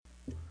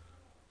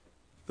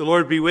The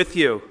Lord be with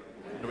you.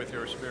 And with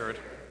your spirit.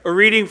 A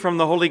reading from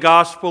the Holy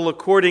Gospel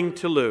according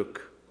to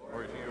Luke.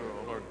 Glory to you,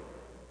 O Lord.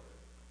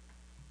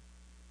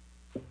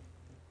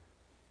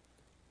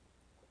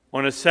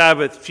 On a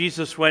Sabbath,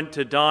 Jesus went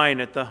to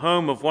dine at the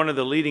home of one of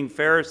the leading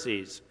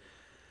Pharisees,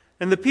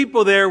 and the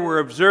people there were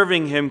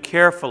observing him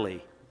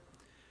carefully.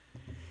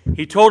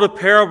 He told a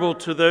parable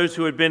to those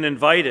who had been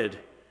invited,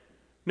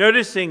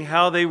 noticing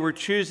how they were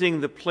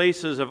choosing the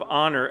places of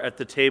honor at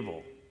the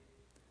table.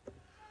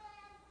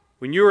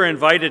 When you are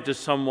invited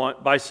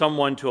by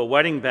someone to a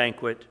wedding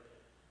banquet,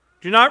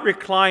 do not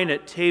recline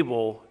at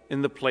table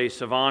in the place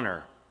of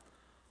honor.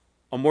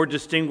 A more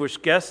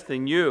distinguished guest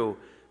than you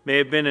may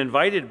have been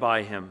invited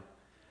by him,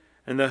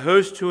 and the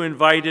host who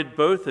invited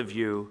both of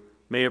you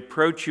may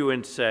approach you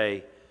and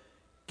say,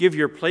 "Give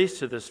your place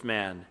to this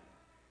man,"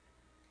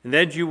 and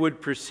then you would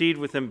proceed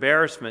with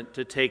embarrassment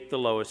to take the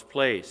lowest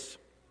place.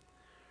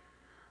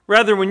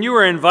 Rather, when you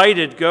are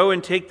invited, go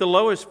and take the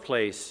lowest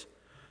place,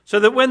 so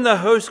that when the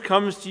host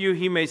comes to you,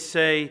 he may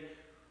say,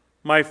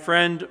 "My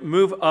friend,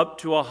 move up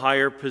to a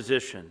higher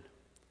position."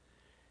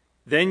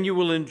 Then you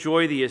will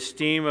enjoy the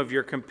esteem of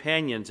your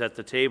companions at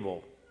the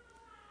table.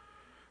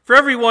 For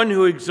everyone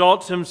who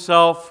exalts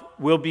himself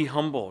will be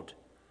humbled,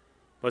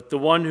 but the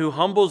one who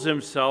humbles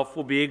himself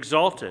will be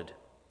exalted.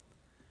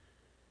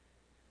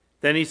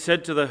 Then he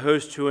said to the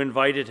host who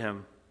invited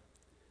him,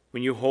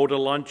 "When you hold a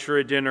lunch or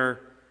a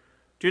dinner,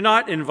 do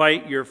not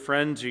invite your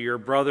friends or your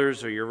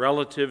brothers or your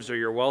relatives or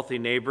your wealthy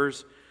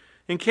neighbors,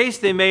 in case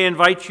they may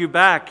invite you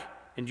back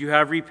and you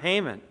have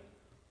repayment.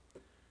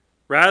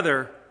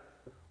 Rather,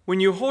 when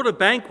you hold a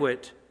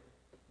banquet,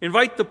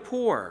 invite the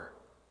poor,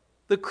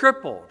 the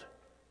crippled,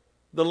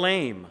 the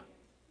lame,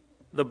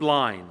 the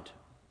blind.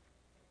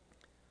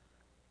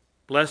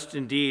 Blessed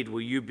indeed will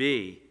you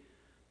be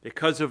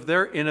because of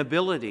their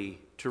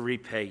inability to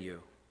repay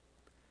you.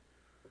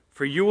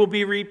 For you will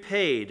be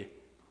repaid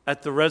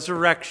at the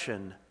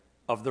resurrection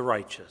of the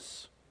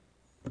righteous."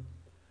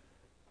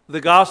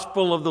 The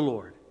Gospel of the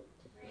Lord.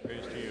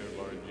 Praise to you,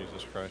 Lord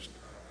Jesus Christ.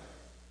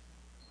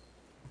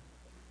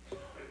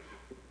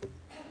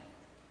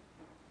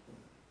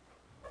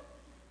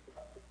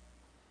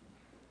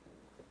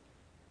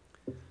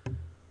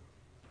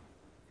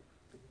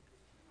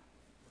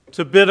 It's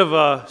a bit of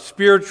a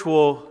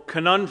spiritual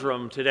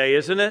conundrum today,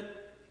 isn't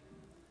it?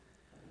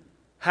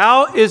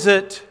 How is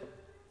it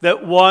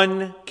that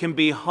one can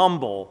be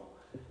humble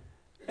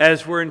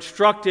as we're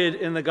instructed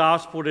in the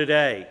gospel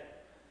today?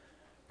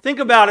 Think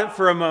about it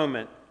for a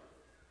moment.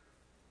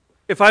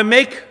 If I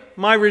make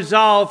my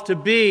resolve to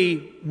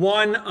be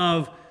one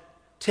of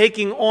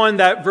taking on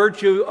that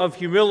virtue of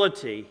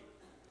humility,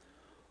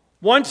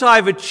 once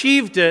I've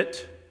achieved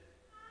it,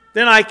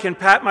 then I can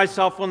pat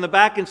myself on the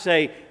back and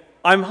say,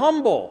 "I'm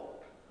humble."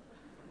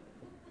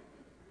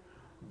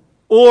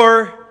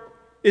 Or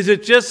is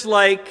it just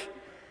like,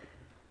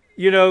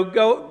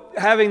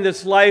 having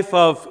this life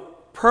of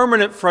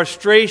permanent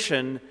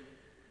frustration,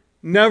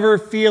 never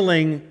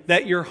feeling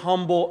that you're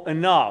humble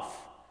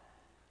enough?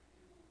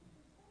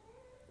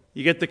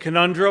 You get the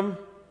conundrum?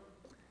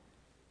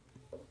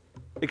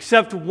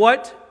 Except,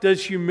 what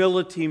does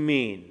humility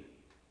mean?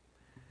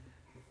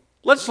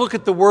 Let's look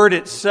at the word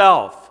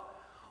itself.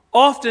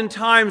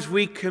 Oftentimes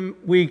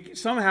we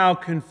somehow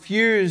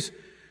confuse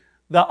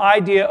the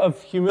idea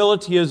of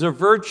humility as a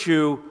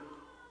virtue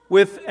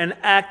with an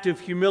act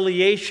of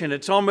humiliation.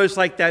 It's almost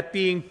like that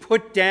being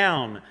put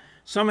down,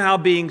 somehow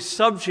being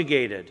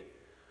subjugated.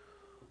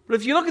 But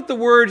if you look at the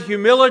word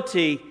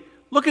humility,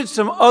 look at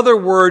some other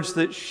words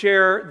that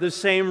share the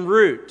same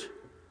root.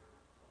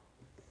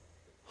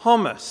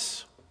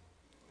 Humus.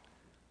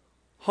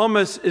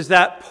 Humus is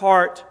that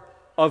part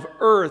of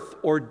earth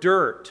or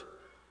dirt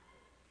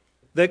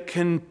that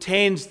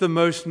contains the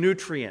most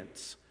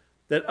nutrients,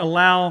 that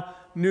allow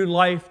new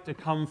life to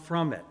come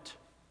from it.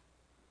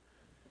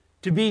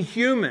 To be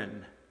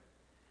human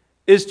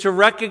is to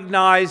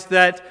recognize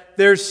that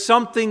there's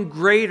something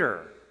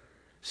greater,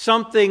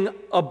 something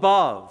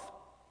above.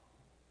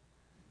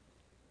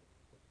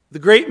 The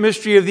great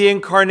mystery of the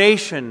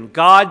Incarnation,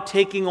 God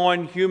taking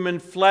on human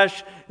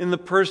flesh in the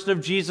person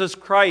of Jesus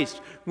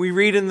Christ. We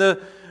read in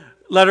the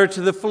letter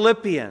to the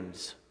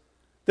Philippians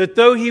that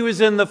though he was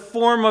in the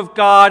form of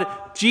God,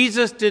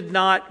 Jesus did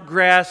not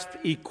grasp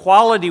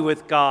equality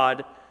with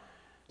God,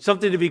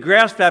 something to be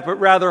grasped at, but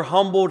rather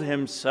humbled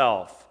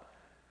himself,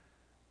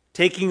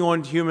 taking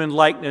on human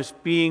likeness,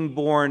 being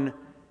born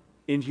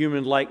in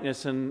human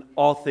likeness and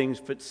all things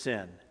but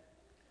sin.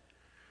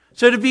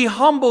 So to be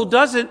humble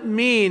doesn't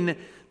mean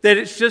that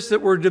it's just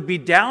that we're to be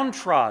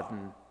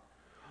downtrodden,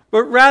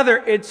 but rather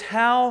it's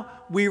how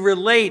we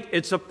relate.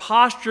 It's a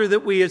posture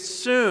that we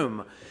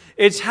assume.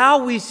 It's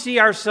how we see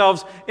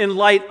ourselves in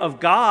light of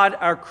God,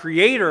 our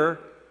Creator,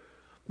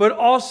 but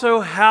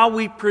also how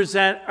we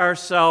present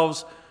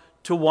ourselves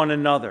to one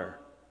another.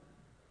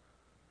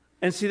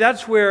 And see,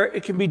 that's where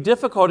it can be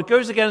difficult. It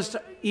goes against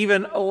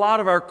even a lot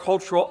of our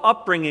cultural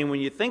upbringing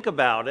when you think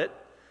about it,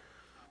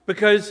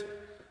 because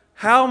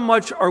how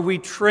much are we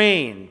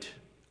trained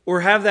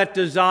or have that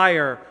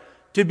desire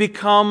to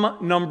become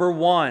number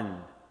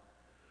one?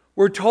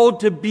 We're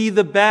told to be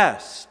the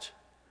best.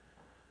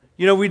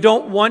 We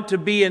don't want to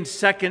be in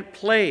second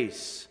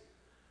place.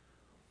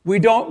 We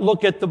don't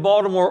look at the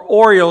Baltimore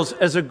Orioles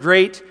as a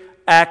great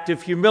act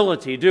of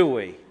humility, do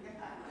we?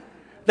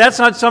 That's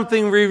not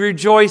something we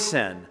rejoice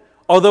in,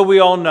 although we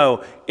all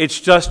know it's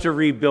just a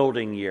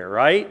rebuilding year,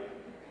 right?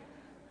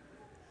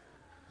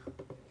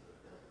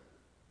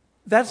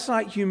 That's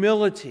not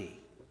humility.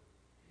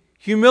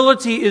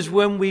 Humility is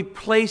when we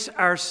place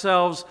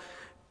ourselves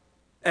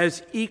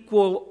as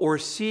equal or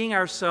seeing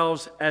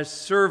ourselves as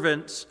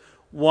servants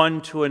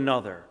one to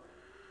another.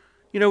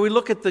 We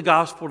look at the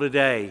gospel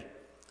today,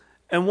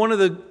 and one of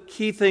the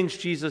key things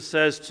Jesus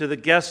says to the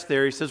guests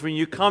there, he says, when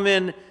you come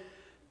in,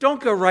 don't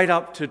go right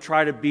up to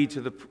try to be to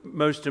the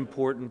most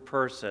important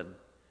person,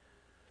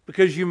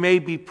 because you may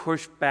be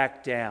pushed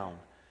back down.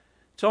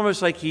 It's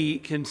almost like he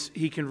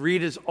can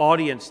read his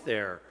audience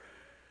there.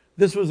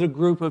 This was a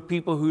group of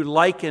people who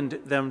likened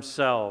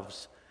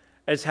themselves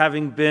as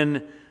having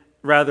been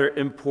rather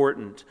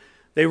important.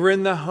 They were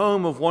in the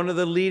home of one of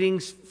the leading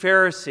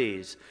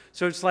Pharisees.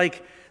 So it's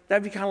like,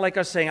 that'd be kind of like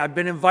us saying, I've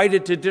been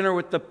invited to dinner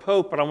with the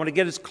Pope, and I want to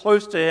get as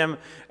close to him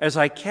as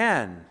I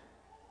can.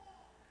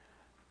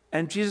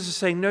 And Jesus is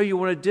saying, no, you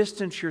want to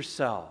distance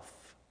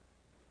yourself.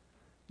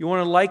 You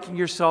want to liken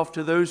yourself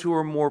to those who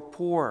are more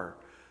poor,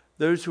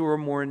 those who are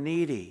more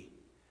needy.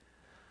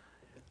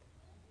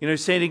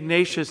 St.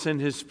 Ignatius in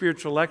his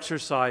spiritual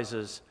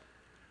exercises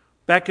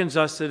beckons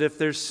us that if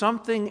there's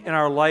something in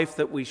our life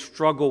that we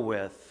struggle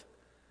with,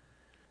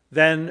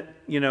 then,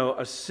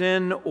 a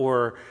sin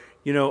or,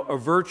 a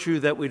virtue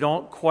that we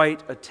don't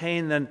quite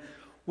attain, then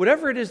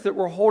whatever it is that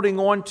we're holding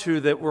on to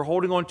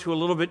a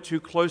little bit too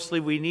closely,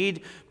 we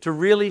need to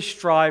really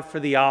strive for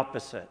the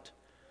opposite.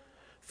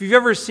 If you've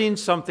ever seen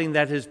something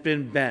that has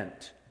been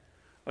bent,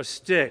 a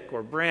stick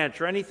or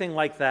branch or anything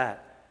like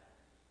that,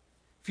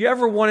 if you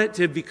ever want it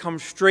to become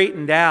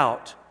straightened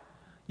out,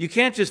 you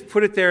can't just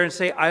put it there and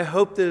say, I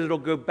hope that it'll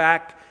go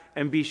back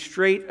and be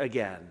straight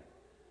again.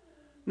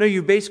 No,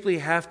 you basically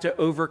have to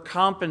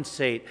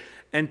overcompensate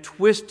and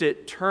twist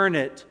it, turn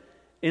it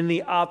in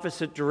the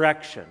opposite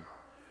direction.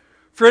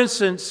 For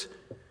instance,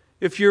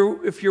 if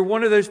you're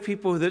one of those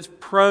people that's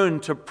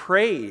prone to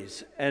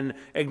praise and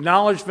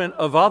acknowledgement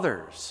of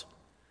others,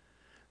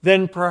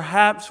 then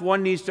perhaps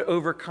one needs to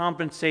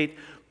overcompensate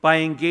by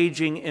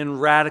engaging in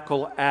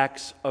radical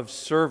acts of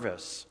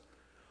service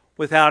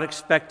without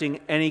expecting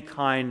any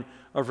kind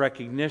of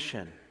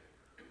recognition.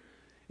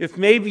 If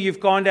maybe you've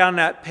gone down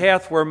that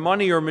path where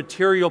money or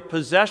material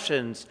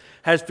possessions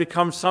has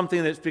become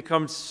something that's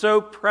become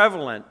so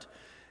prevalent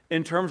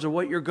in terms of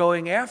what you're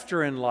going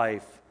after in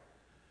life,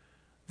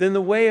 then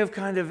the way of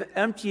kind of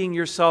emptying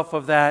yourself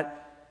of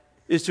that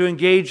is to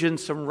engage in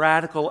some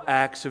radical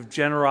acts of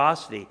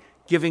generosity,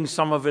 giving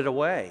some of it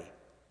away.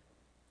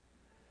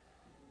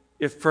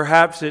 If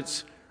perhaps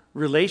it's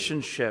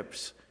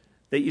relationships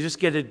that you just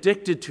get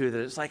addicted to, that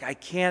it's like, I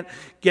can't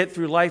get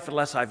through life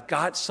unless I've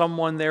got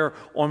someone there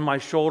on my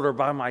shoulder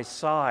by my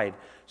side,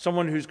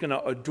 someone who's going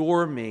to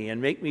adore me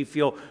and make me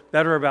feel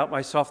better about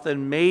myself,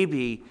 then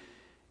maybe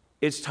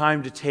it's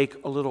time to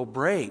take a little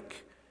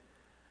break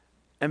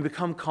and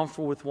become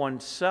comfortable with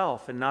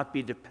oneself and not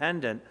be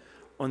dependent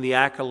on the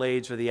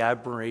accolades or the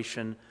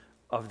admiration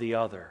of the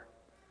other.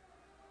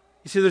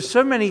 You see, there's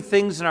so many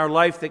things in our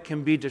life that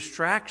can be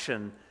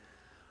distraction,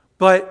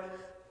 but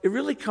it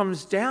really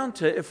comes down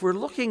to, if we're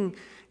looking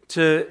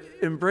to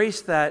embrace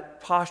that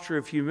posture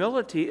of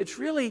humility, it's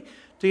really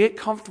to get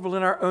comfortable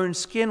in our own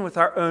skin with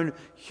our own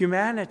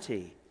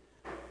humanity.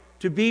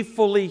 To be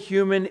fully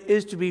human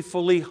is to be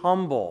fully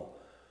humble.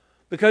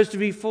 Because to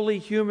be fully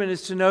human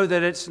is to know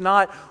that it's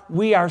not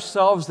we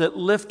ourselves that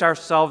lift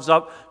ourselves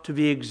up to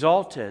be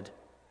exalted.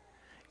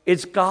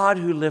 It's God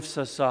who lifts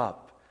us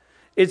up.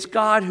 It's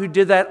God who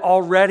did that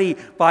already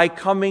by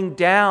coming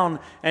down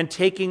and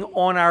taking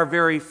on our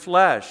very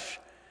flesh,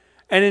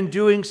 and in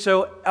doing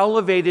so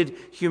elevated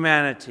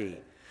humanity.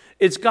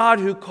 It's God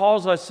who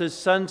calls us his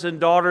sons and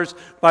daughters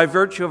by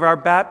virtue of our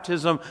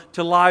baptism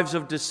to lives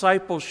of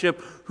discipleship,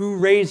 who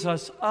raise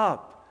us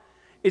up.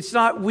 It's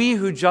not we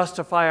who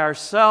justify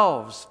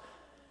ourselves.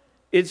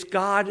 It's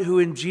God who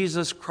in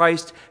Jesus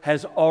Christ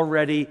has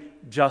already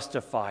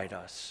justified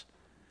us.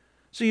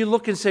 So you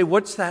look and say,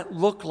 what's that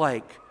look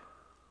like?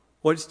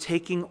 What's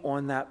taking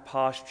on that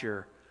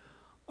posture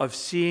of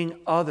seeing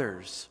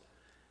others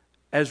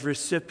as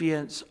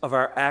recipients of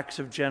our acts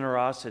of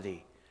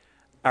generosity,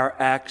 our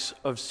acts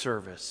of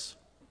service.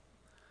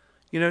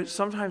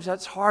 Sometimes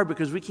that's hard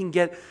because we can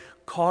get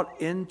caught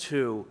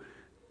into,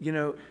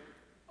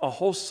 a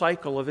whole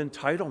cycle of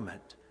entitlement.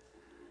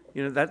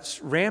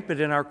 That's rampant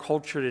in our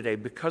culture today.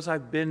 Because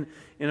I've been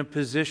in a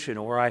position,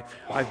 or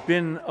I've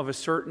been of a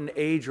certain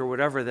age or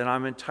whatever, then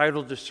I'm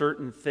entitled to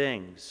certain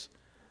things.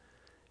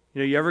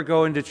 You ever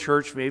go into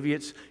church, maybe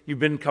you've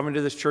been coming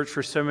to this church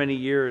for so many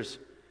years,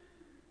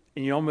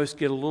 and you almost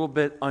get a little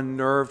bit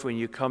unnerved when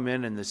you come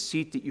in and the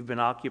seat that you've been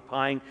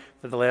occupying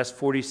for the last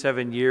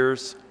 47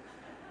 years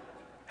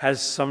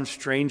has some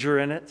stranger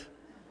in it.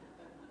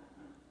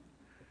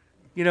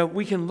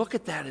 We can look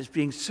at that as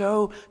being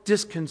so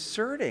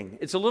disconcerting.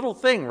 It's a little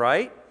thing,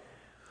 right?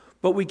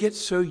 But we get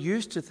so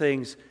used to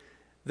things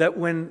that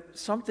when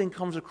something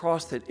comes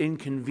across that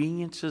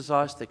inconveniences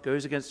us, that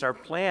goes against our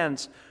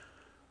plans,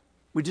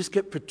 we just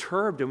get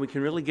perturbed and we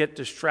can really get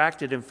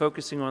distracted in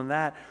focusing on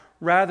that,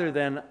 rather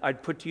than,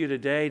 I'd put to you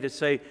today to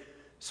say,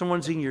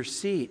 someone's in your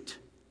seat.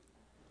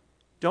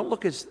 Don't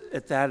look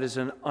at that as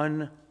an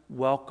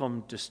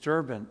unwelcome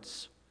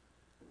disturbance.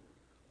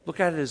 Look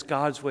at it as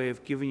God's way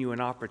of giving you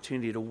an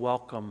opportunity to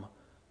welcome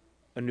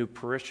a new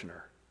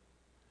parishioner,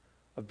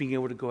 of being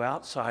able to go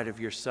outside of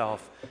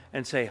yourself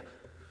and say,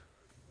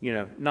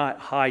 not,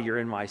 hi, you're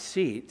in my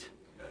seat,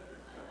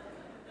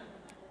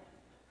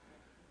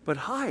 but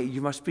hi,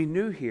 you must be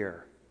new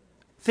here.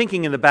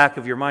 Thinking in the back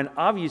of your mind,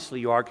 obviously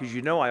you are, because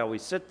I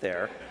always sit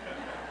there.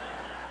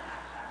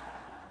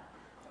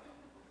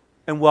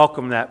 And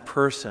welcome that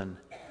person.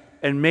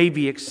 And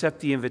maybe accept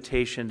the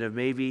invitation to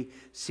maybe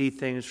see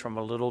things from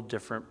a little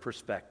different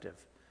perspective.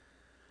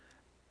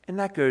 And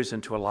that goes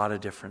into a lot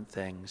of different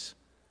things.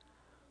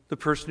 The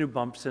person who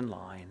bumps in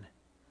line,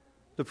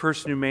 the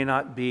person who may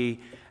not be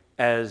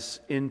as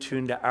in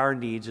tune to our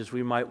needs as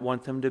we might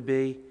want them to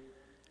be,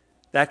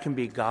 that can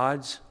be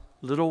God's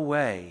little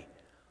way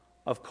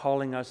of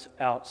calling us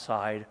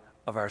outside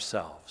of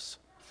ourselves.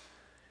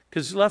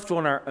 Because left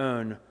on our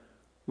own,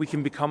 we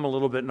can become a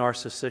little bit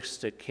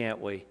narcissistic, can't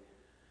we?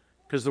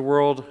 Because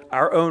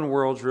our own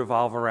worlds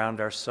revolve around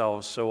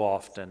ourselves so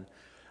often,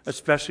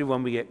 especially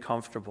when we get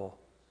comfortable.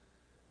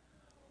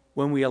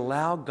 When we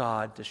allow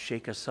God to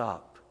shake us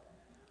up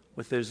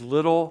with those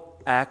little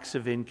acts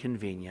of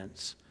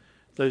inconvenience,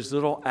 those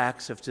little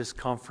acts of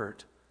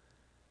discomfort,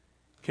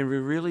 can we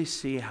really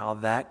see how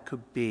that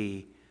could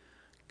be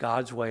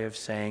God's way of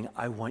saying,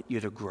 I want you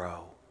to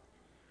grow.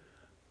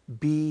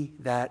 Be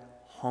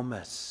that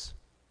humus.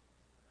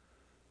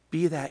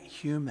 Be that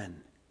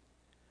human.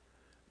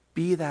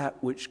 Be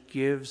that which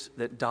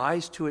that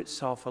dies to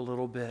itself a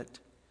little bit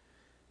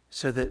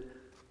so that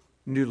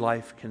new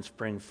life can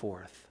spring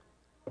forth.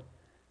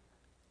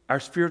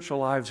 Our spiritual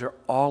lives are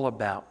all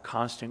about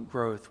constant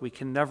growth. We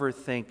can never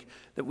think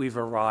that we've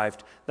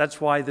arrived. That's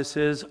why this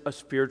is a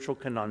spiritual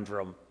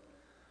conundrum.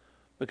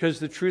 Because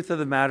the truth of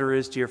the matter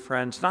is, dear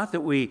friends, not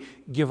that we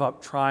give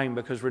up trying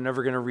because we're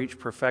never going to reach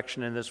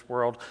perfection in this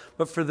world,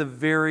 but for the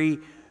very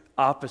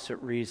opposite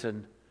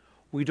reason.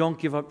 We don't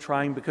give up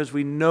trying because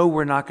we know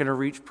we're not going to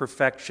reach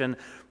perfection,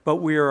 but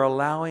we are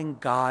allowing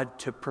God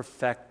to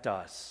perfect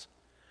us.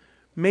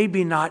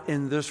 Maybe not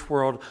in this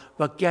world,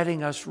 but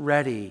getting us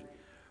ready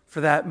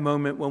for that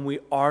moment when we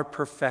are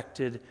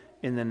perfected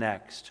in the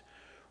next.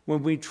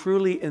 When we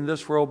truly in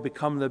this world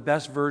become the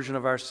best version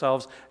of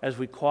ourselves as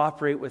we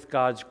cooperate with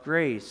God's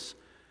grace,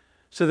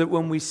 so that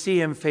when we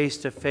see Him face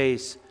to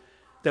face,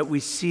 that we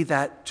see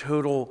that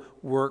total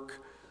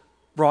work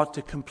brought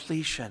to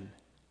completion.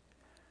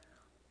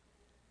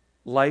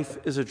 Life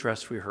is a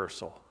dress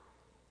rehearsal.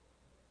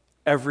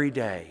 Every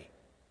day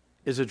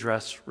is a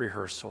dress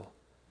rehearsal.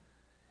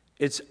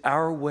 It's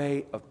our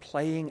way of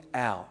playing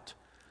out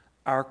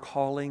our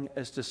calling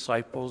as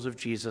disciples of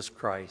Jesus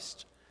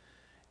Christ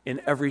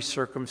in every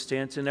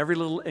circumstance, in every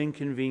little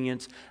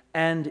inconvenience,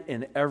 and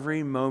in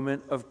every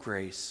moment of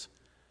grace.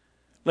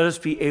 Let us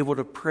be able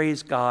to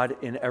praise God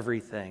in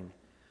everything,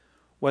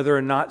 whether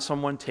or not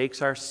someone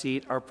takes our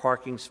seat, our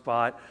parking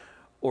spot,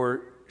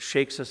 or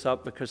shakes us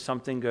up because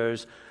something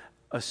goes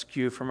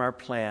askew from our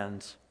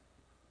plans,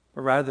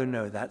 but rather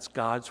know that's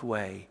God's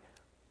way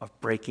of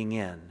breaking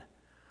in,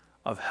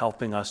 of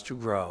helping us to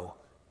grow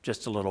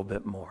just a little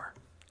bit more.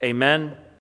 Amen.